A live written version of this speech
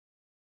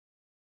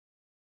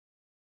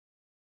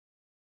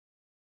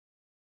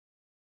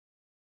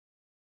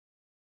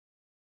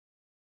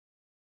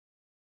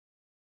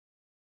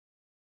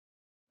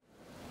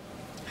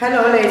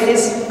Hello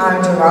ladies,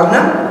 I'm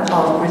Giovanna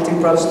of Quilt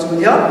Improv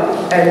Studio,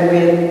 and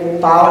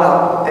with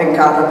Paola and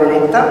Carla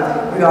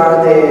Beretta, we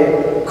are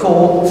the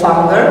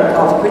co-founder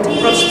of Quilt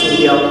Improv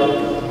Studio.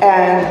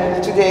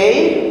 And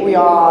today we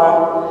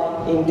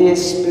are in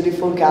this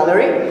beautiful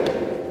gallery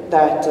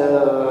that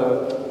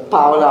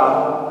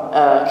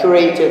Paola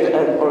curated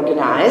and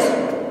organized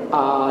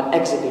an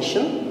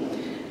exhibition,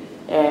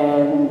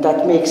 and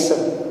that makes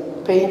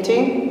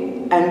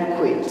painting and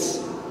quilts.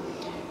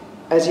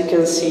 As you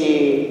can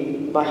see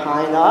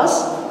behind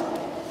us,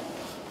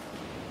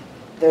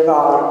 there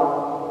are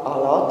a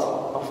lot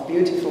of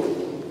beautiful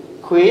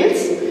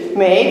quilts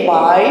made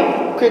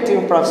by Quilt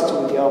Improv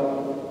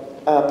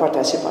Studio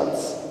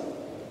participants.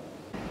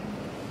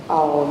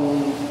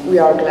 We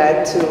are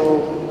glad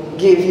to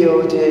give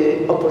you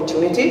the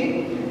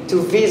opportunity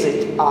to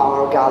visit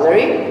our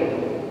gallery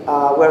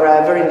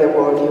wherever in the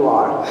world you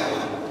are.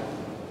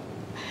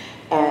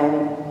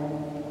 And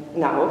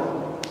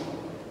now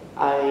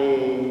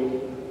I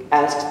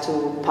asked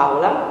to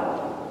Paola,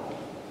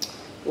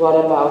 what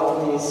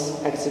about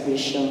this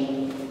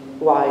exhibition?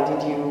 Why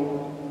did you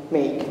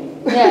make?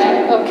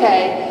 Yeah,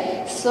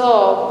 okay.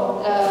 So,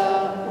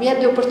 we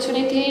had the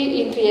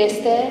opportunity in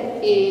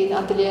Trieste, in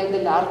Atelier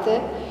dell'Arte,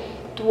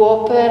 to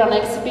open an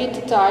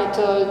exhibit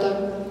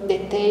titled The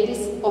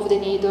Tales of the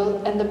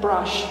Needle and the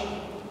Brush.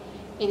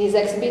 In this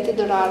exhibit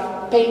there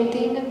are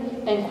painting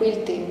and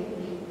quilting,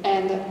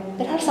 and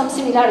there are some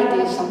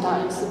similarities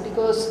sometimes,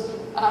 because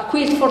a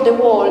quilt for the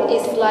wall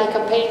is like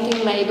a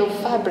painting made of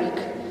fabric.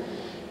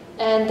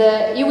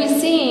 And you will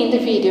see in the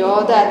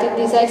video that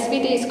this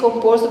exhibit is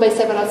composed by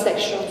several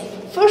sections.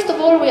 First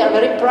of all, we are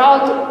very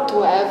proud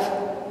to have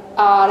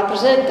a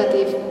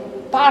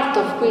representative part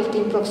of Quilt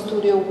Improv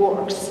Studio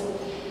works.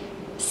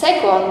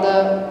 Second,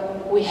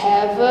 we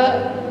have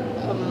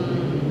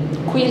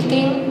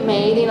quilting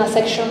made in a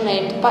section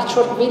named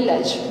Patchwork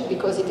Village,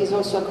 because it is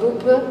also a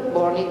group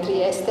born in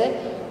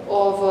Trieste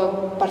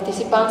of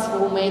participants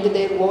who made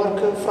their work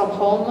from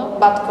home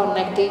but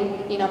connecting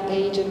in a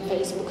page on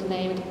Facebook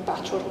named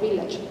Patchwork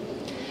Village.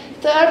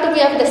 Third, we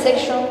have the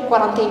section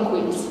Quarantine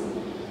Quilts,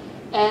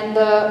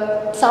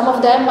 and some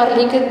of them are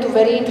linked to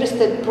very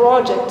interesting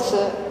projects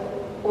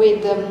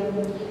with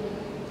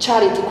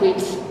charity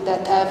quilts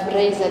that have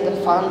raised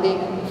funding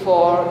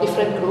for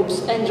different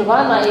groups, and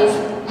Giovanna is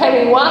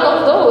having one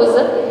of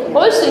those,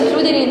 also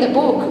included in the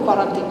book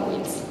Quarantine Quilts.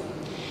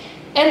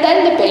 And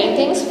then the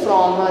paintings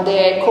from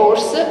the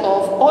course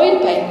of oil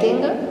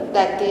painting,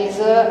 that is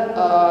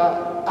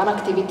an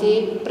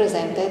activity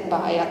presented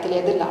by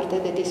Atelier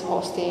dell'Arte that is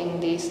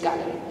hosting this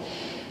gallery.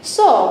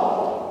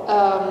 So,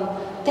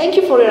 thank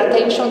you for your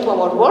attention to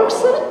our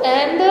works,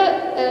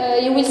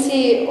 and you will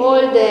see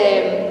all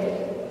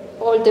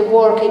the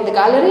work in the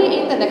gallery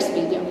in the next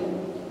video.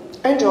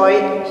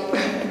 Enjoy!